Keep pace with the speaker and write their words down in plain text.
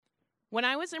When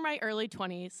I was in my early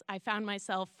 20s, I found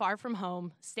myself far from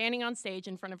home, standing on stage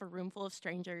in front of a room full of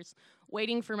strangers,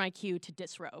 waiting for my cue to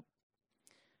disrobe.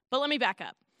 But let me back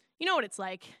up. You know what it's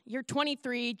like. You're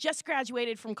 23, just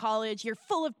graduated from college, you're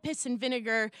full of piss and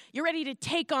vinegar, you're ready to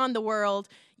take on the world.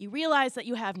 You realize that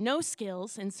you have no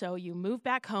skills, and so you move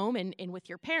back home and in with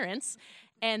your parents,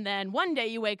 and then one day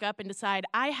you wake up and decide,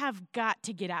 I have got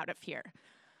to get out of here.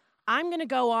 I'm gonna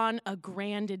go on a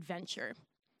grand adventure.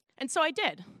 And so I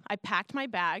did. I packed my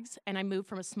bags, and I moved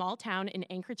from a small town in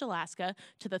Anchorage, Alaska,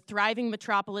 to the thriving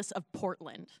metropolis of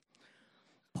Portland.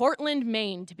 Portland,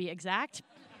 Maine, to be exact.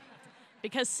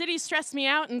 Because cities stressed me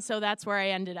out, and so that's where I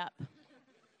ended up.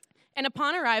 And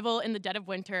upon arrival in the dead of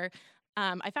winter,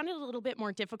 I found it a little bit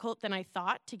more difficult than I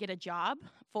thought to get a job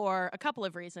for a couple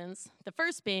of reasons. The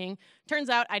first being, turns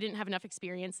out I didn't have enough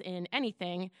experience in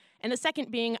anything, and the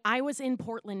second being, I was in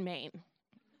Portland, Maine.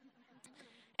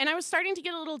 And I was starting to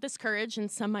get a little discouraged, and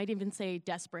some might even say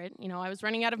desperate. You know, I was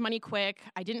running out of money quick,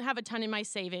 I didn't have a ton in my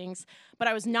savings, but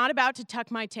I was not about to tuck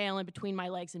my tail in between my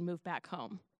legs and move back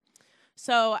home.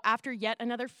 So after yet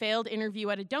another failed interview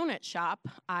at a donut shop,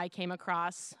 I came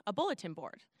across a bulletin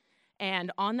board.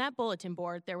 And on that bulletin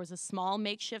board, there was a small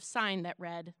makeshift sign that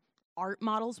read, "Art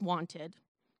models wanted,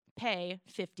 pay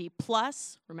 50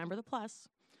 plus," remember the plus,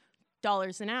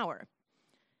 dollars an hour.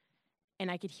 And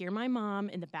I could hear my mom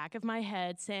in the back of my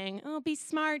head saying, "Oh, be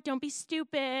smart, don't be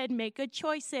stupid, make good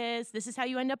choices. This is how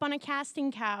you end up on a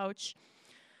casting couch."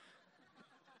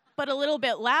 But a little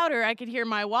bit louder, I could hear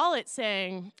my wallet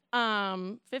saying,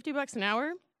 $50 an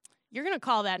hour? You're gonna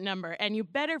call that number, and you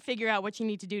better figure out what you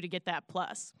need to do to get that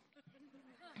plus.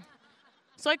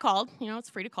 So I called, it's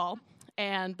free to call,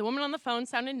 and the woman on the phone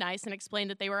sounded nice and explained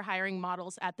that they were hiring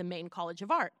models at the Maine College of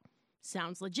Art.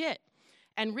 Sounds legit.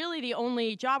 And really the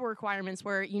only job requirements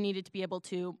were you needed to be able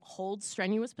to hold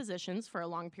strenuous positions for a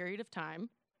long period of time,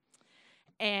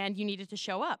 and you needed to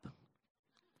show up.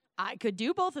 I could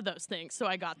do both of those things, so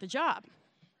I got the job.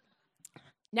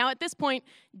 Now, at this point,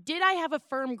 did I have a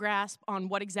firm grasp on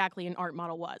what exactly an art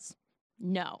model was?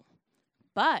 No.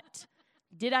 But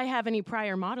did I have any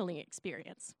prior modeling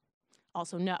experience?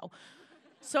 Also, no.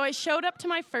 So I showed up to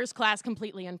my first class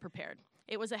completely unprepared.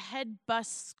 It was a head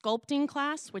bust sculpting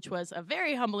class, which was a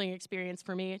very humbling experience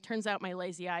for me. It turns out my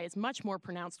lazy eye is much more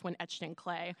pronounced when etched in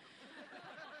clay.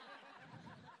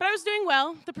 But I was doing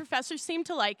well. The professor seemed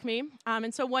to like me.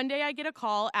 And so one day I get a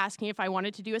call asking if I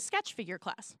wanted to do a sketch figure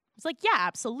class. I was like, yeah,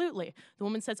 absolutely. The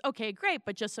woman says, okay, great,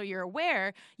 but just so you're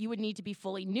aware, you would need to be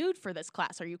fully nude for this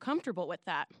class. Are you comfortable with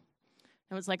that?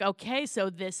 I was like, okay,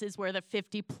 so this is where the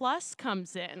 50 plus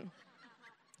comes in.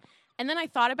 And then I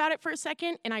thought about it for a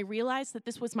second, and I realized that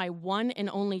this was my one and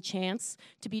only chance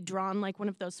to be drawn like one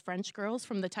of those French girls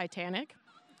from the Titanic.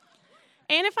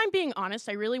 And if I'm being honest,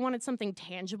 I really wanted something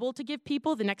tangible to give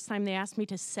people the next time they asked me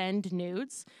to send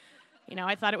nudes.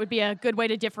 I thought it would be a good way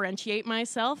to differentiate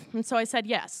myself, and so I said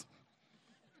yes.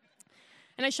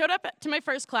 And I showed up to my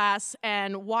first class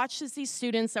and watched as these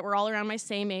students that were all around my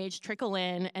same age trickle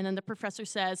in, and then the professor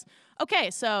says, okay,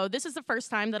 so this is the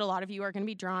first time that a lot of you are going to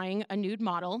be drawing a nude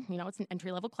model. It's an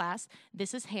entry-level class.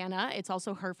 This is Hannah. It's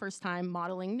also her first time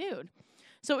modeling nude.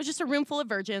 So it was just a room full of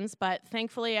virgins, but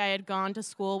thankfully I had gone to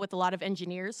school with a lot of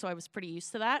engineers, so I was pretty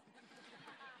used to that.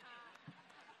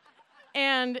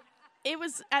 And it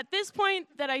was at this point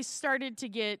that I started to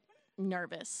get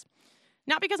nervous.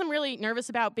 Not because I'm really nervous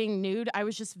about being nude, I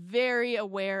was just very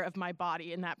aware of my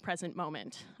body in that present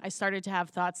moment. I started to have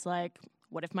thoughts like,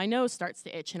 what if my nose starts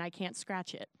to itch and I can't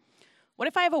scratch it? What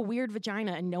if I have a weird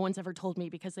vagina and no one's ever told me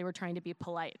because they were trying to be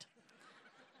polite?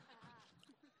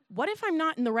 What if I'm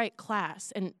not in the right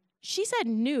class? And she said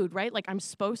nude, right? Like I'm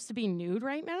supposed to be nude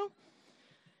right now?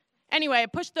 Anyway, I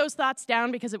pushed those thoughts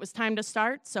down because it was time to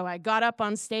start, so I got up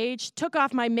on stage, took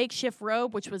off my makeshift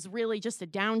robe, which was really just a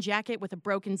down jacket with a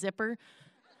broken zipper,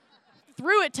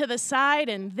 threw it to the side,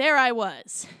 and there I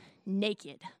was,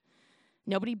 naked.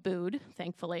 Nobody booed,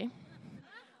 thankfully.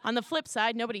 On the flip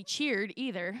side, nobody cheered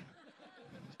either.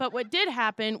 But what did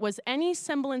happen was any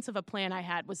semblance of a plan I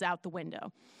had was out the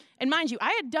window. And mind you,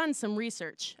 I had done some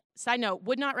research. Side note,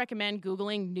 would not recommend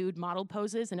Googling nude model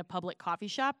poses in a public coffee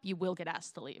shop. You will get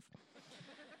asked to leave.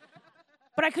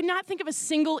 But I could not think of a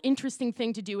single interesting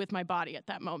thing to do with my body at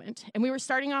that moment. And we were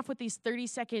starting off with these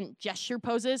 30-second gesture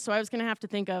poses, so I was going to have to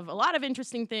think of a lot of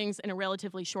interesting things in a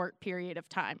relatively short period of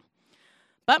time.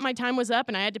 But my time was up,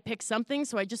 and I had to pick something,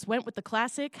 so I just went with the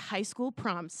classic high school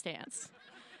prom stance.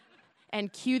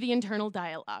 And cue the internal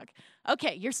dialogue.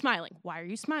 Okay, you're smiling. Why are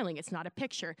you smiling? It's not a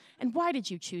picture. And why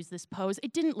did you choose this pose?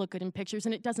 It didn't look good in pictures,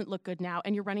 and it doesn't look good now,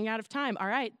 and you're running out of time. All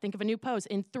right, think of a new pose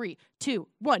in 3, 2,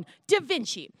 1. Da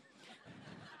Vinci.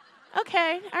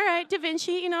 Okay, all right, Da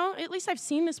Vinci, at least I've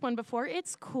seen this one before.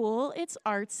 It's cool, it's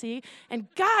artsy, and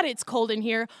God, it's cold in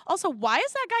here. Also, why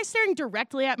is that guy staring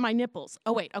directly at my nipples?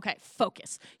 Oh, wait, okay,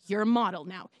 focus. You're a model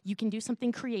now. You can do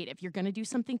something creative. You're gonna do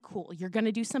something cool. You're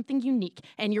gonna do something unique,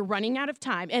 and you're running out of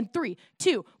time. And 3,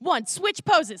 2, 1, switch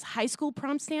poses. High school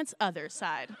prom stance, other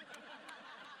side.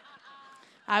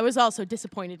 I was also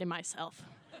disappointed in myself.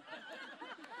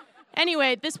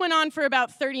 Anyway, this went on for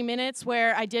about 30 minutes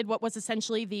where I did what was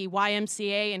essentially the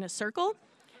YMCA in a circle.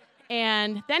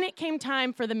 And then it came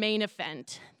time for the main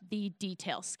event, the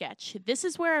detail sketch. This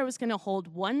is where I was going to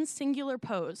hold one singular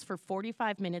pose for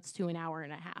 45 minutes to an hour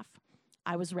and a half.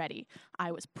 I was ready.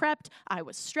 I was prepped. I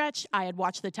was stretched. I had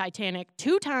watched the Titanic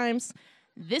 2 times.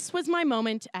 This was my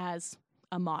moment as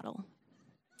a model.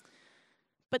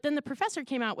 But then the professor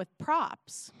came out with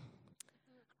props.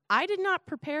 I did not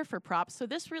prepare for props, so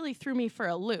this really threw me for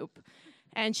a loop.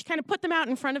 And she kind of put them out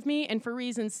in front of me, and for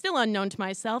reasons still unknown to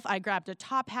myself, I grabbed a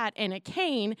top hat and a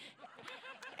cane.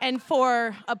 And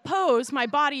for a pose, my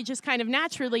body just kind of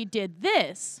naturally did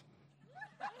this.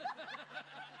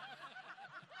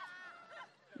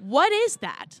 What is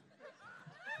that?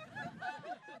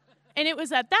 And it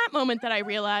was at that moment that I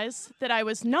realized that I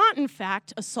was not, in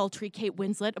fact, a sultry Kate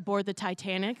Winslet aboard the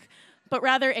Titanic, but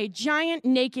rather a giant,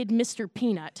 naked Mr.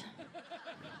 Peanut.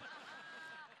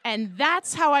 And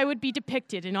that's how I would be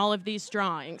depicted in all of these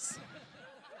drawings.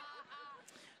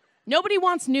 Nobody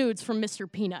wants nudes from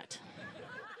Mr. Peanut.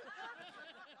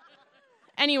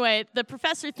 Anyway, the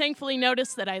professor thankfully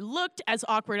noticed that I looked as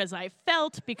awkward as I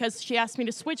felt because she asked me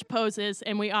to switch poses,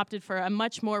 and we opted for a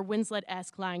much more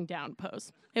Winslet-esque lying down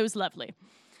pose. It was lovely.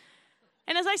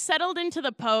 And as I settled into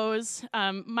the pose,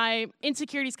 my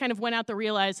insecurities kind of went out the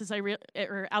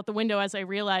window as I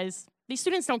realized these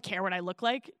students don't care what I look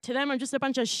like. To them, I'm just a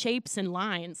bunch of shapes and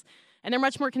lines. And they're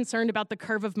much more concerned about the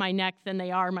curve of my neck than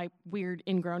they are my weird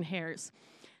ingrown hairs.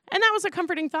 And that was a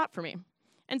comforting thought for me.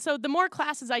 And so the more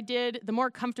classes I did, the more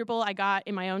comfortable I got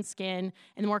in my own skin,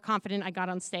 and the more confident I got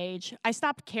on stage. I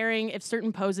stopped caring if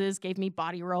certain poses gave me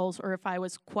body rolls or if I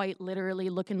was quite literally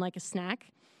looking like a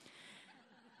snack.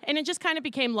 And it just kind of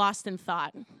became lost in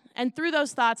thought. And through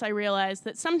those thoughts, I realized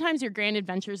that sometimes your grand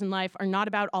adventures in life are not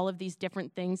about all of these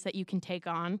different things that you can take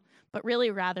on, but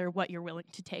really rather what you're willing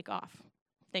to take off.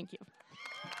 Thank you.